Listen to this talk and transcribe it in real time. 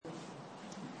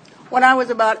When I was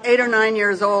about 8 or 9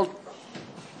 years old,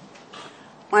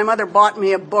 my mother bought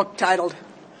me a book titled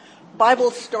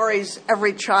Bible Stories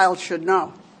Every Child Should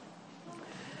Know.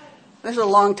 This is a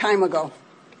long time ago,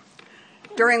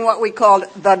 during what we called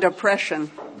the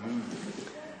Depression.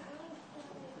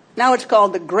 Now it's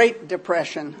called the Great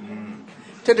Depression,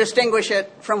 to distinguish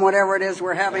it from whatever it is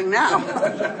we're having now.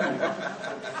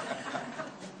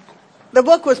 The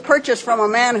book was purchased from a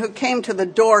man who came to the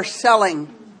door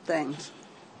selling things.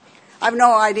 I have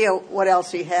no idea what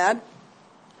else he had.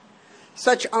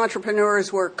 Such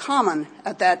entrepreneurs were common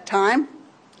at that time.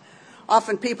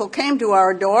 Often people came to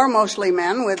our door, mostly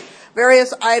men, with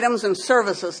various items and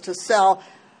services to sell.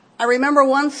 I remember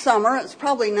one summer, it's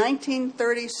probably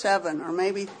 1937 or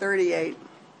maybe 38,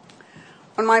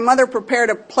 when my mother prepared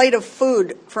a plate of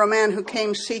food for a man who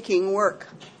came seeking work.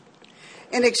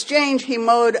 In exchange, he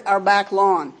mowed our back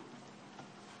lawn.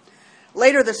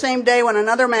 Later the same day, when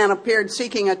another man appeared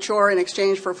seeking a chore in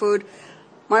exchange for food,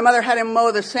 my mother had him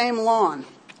mow the same lawn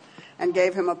and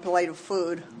gave him a plate of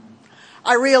food.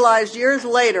 I realized years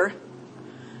later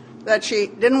that she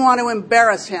didn't want to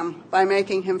embarrass him by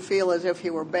making him feel as if he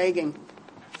were begging.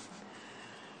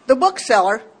 The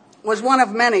bookseller was one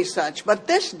of many such, but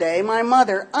this day my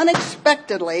mother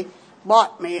unexpectedly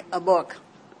bought me a book.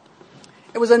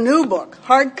 It was a new book,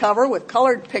 hardcover with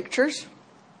colored pictures,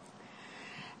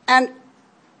 and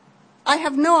I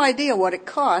have no idea what it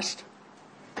cost,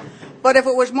 but if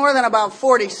it was more than about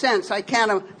 40 cents, I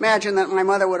can't imagine that my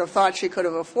mother would have thought she could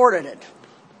have afforded it.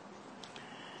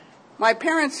 My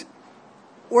parents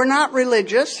were not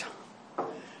religious.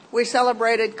 We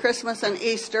celebrated Christmas and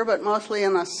Easter, but mostly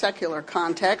in a secular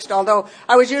context, although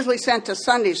I was usually sent to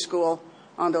Sunday school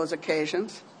on those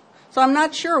occasions. So I'm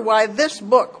not sure why this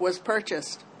book was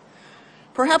purchased.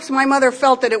 Perhaps my mother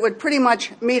felt that it would pretty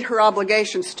much meet her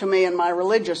obligations to me in my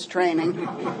religious training.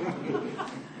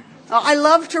 I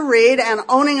love to read, and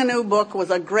owning a new book was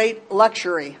a great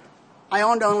luxury. I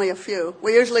owned only a few.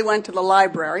 We usually went to the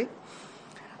library.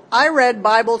 I read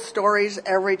Bible Stories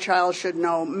Every Child Should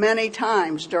Know many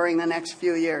times during the next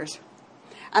few years.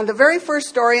 And the very first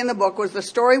story in the book was the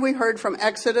story we heard from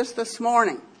Exodus this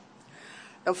morning,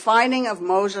 the finding of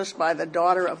Moses by the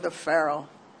daughter of the Pharaoh.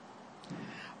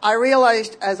 I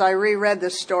realized as I reread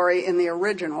this story in the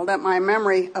original that my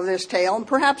memory of this tale, and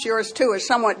perhaps yours too, is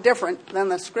somewhat different than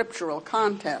the scriptural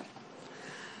content.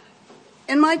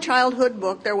 In my childhood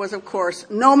book, there was, of course,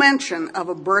 no mention of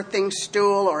a birthing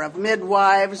stool or of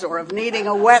midwives or of needing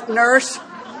a wet nurse.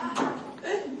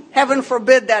 Heaven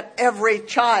forbid that every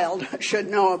child should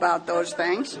know about those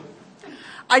things.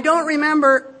 I don't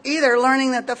remember either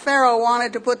learning that the Pharaoh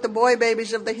wanted to put the boy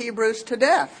babies of the Hebrews to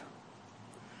death.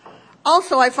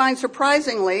 Also, I find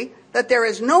surprisingly that there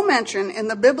is no mention in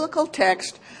the biblical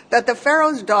text that the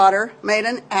Pharaoh's daughter made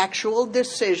an actual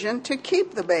decision to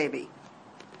keep the baby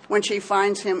when she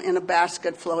finds him in a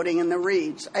basket floating in the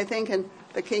reeds. I think in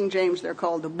the King James they're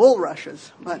called the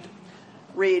bulrushes, but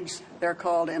reeds they're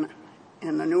called in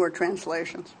the newer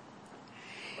translations.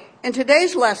 In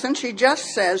today's lesson, she just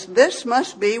says, this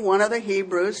must be one of the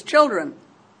Hebrews' children.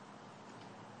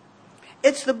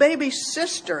 It's the baby's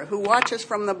sister who watches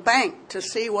from the bank to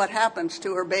see what happens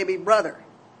to her baby brother.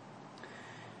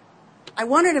 I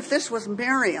wondered if this was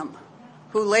Miriam,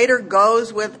 who later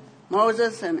goes with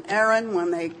Moses and Aaron when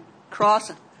they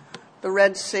cross the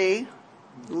Red Sea,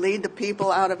 lead the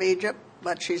people out of Egypt,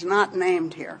 but she's not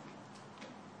named here.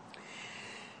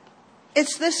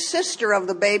 It's this sister of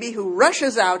the baby who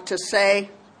rushes out to say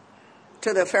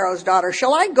to the Pharaoh's daughter,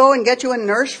 "Shall I go and get you a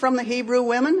nurse from the Hebrew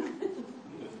women?"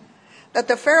 That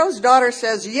the Pharaoh's daughter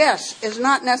says yes is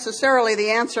not necessarily the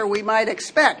answer we might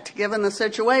expect, given the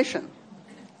situation.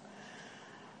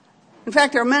 In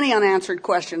fact, there are many unanswered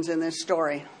questions in this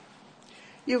story.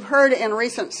 You've heard in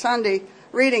recent Sunday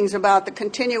readings about the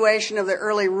continuation of the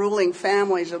early ruling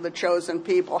families of the chosen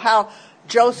people, how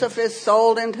Joseph is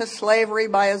sold into slavery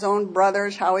by his own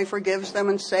brothers, how he forgives them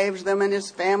and saves them, and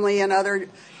his family and other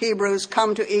Hebrews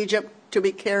come to Egypt to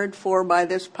be cared for by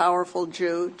this powerful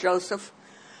Jew, Joseph.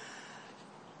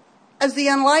 As the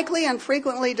unlikely and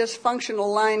frequently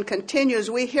dysfunctional line continues,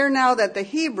 we hear now that the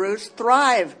Hebrews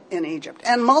thrive in Egypt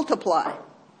and multiply,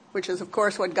 which is, of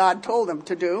course, what God told them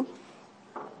to do.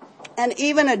 And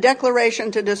even a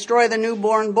declaration to destroy the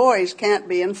newborn boys can't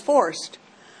be enforced.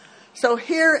 So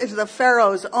here is the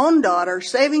Pharaoh's own daughter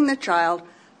saving the child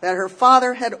that her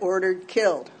father had ordered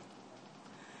killed.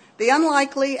 The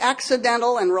unlikely,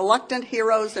 accidental, and reluctant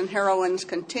heroes and heroines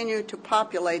continue to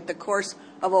populate the course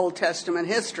of Old Testament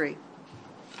history.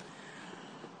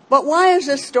 But why is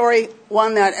this story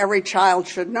one that every child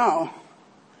should know?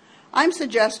 I'm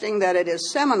suggesting that it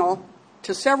is seminal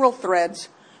to several threads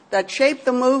that shape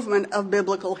the movement of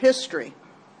biblical history.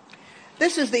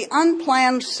 This is the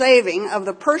unplanned saving of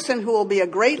the person who will be a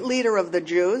great leader of the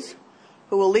Jews,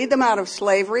 who will lead them out of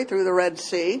slavery through the Red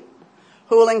Sea,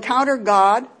 who will encounter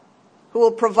God, who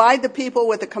will provide the people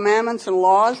with the commandments and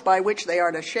laws by which they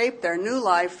are to shape their new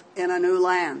life in a new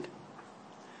land.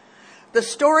 The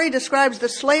story describes the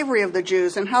slavery of the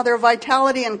Jews and how their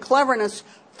vitality and cleverness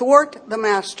thwart the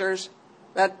masters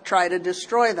that try to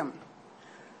destroy them.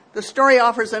 The story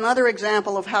offers another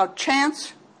example of how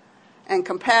chance and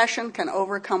compassion can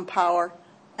overcome power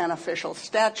and official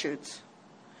statutes.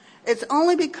 It's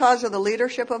only because of the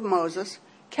leadership of Moses,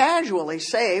 casually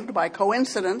saved by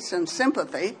coincidence and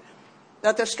sympathy,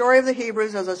 that the story of the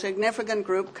Hebrews as a significant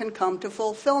group can come to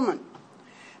fulfillment.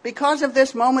 Because of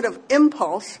this moment of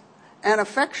impulse and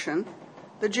affection,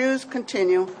 the Jews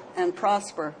continue and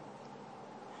prosper.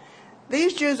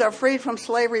 These Jews are freed from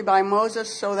slavery by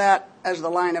Moses so that, as the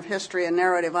line of history and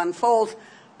narrative unfolds,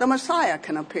 the Messiah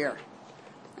can appear.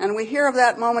 And we hear of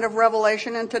that moment of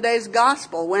revelation in today's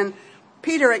gospel when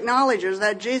Peter acknowledges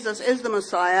that Jesus is the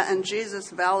Messiah and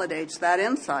Jesus validates that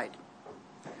insight.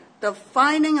 The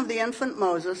finding of the infant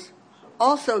Moses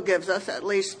also gives us at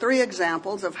least 3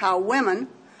 examples of how women,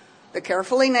 the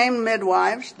carefully named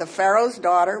midwives, the Pharaoh's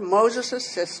daughter, Moses'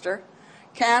 sister,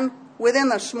 can, within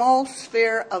the small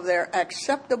sphere of their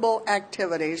acceptable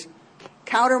activities,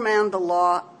 countermand the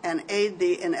law and aid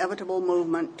the inevitable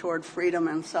movement toward freedom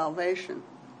and salvation.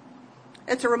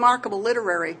 It's a remarkable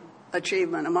literary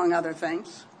achievement, among other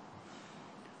things.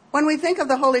 When we think of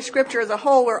the Holy Scripture as a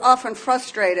whole, we're often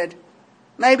frustrated,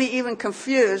 maybe even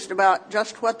confused about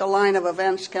just what the line of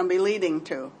events can be leading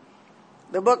to.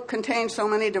 The book contains so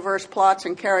many diverse plots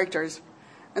and characters,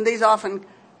 and these often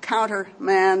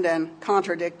countermand and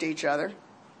contradict each other.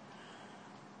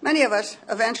 Many of us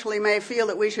eventually may feel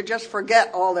that we should just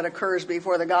forget all that occurs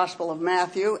before the Gospel of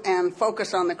Matthew and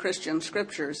focus on the Christian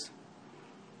Scriptures.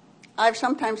 I've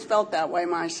sometimes felt that way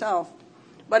myself,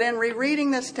 but in rereading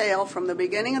this tale from the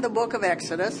beginning of the book of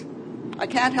Exodus, I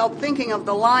can't help thinking of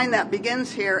the line that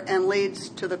begins here and leads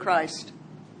to the Christ.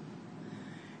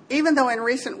 Even though in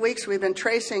recent weeks we've been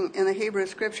tracing in the Hebrew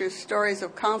Scriptures stories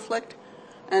of conflict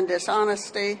and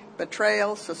dishonesty,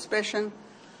 betrayal, suspicion,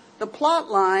 the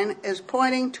plot line is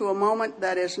pointing to a moment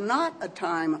that is not a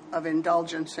time of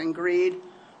indulgence and greed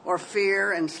or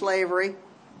fear and slavery,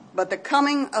 but the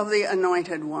coming of the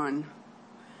Anointed One.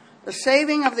 The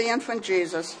saving of the infant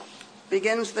Jesus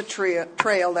begins the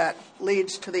trail that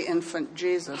leads to the infant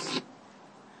Jesus.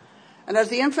 And as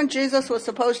the infant Jesus was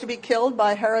supposed to be killed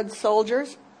by Herod's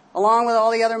soldiers, along with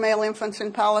all the other male infants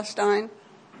in Palestine,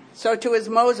 so too is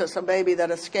Moses, a baby that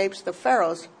escapes the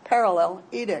Pharaoh's parallel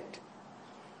edict.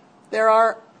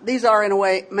 These are, in a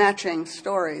way, matching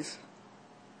stories.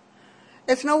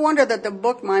 It's no wonder that the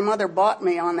book my mother bought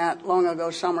me on that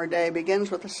long-ago summer day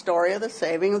begins with the story of the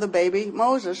saving of the baby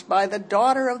Moses by the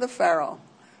daughter of the Pharaoh.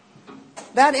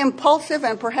 That impulsive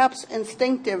and perhaps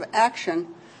instinctive action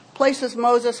places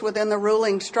Moses within the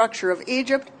ruling structure of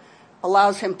Egypt,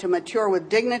 allows him to mature with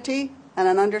dignity and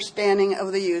an understanding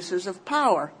of the uses of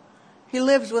power. He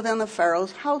lives within the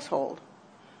Pharaoh's household.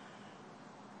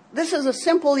 This is a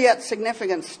simple yet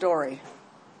significant story.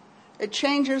 It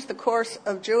changes the course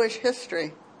of Jewish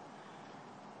history.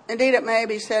 Indeed, it may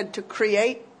be said to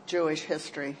create Jewish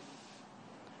history.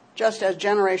 Just as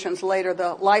generations later,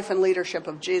 the life and leadership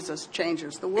of Jesus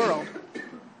changes the world.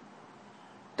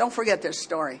 Don't forget this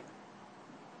story.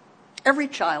 Every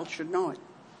child should know it.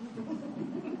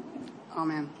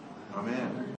 Amen. Amen.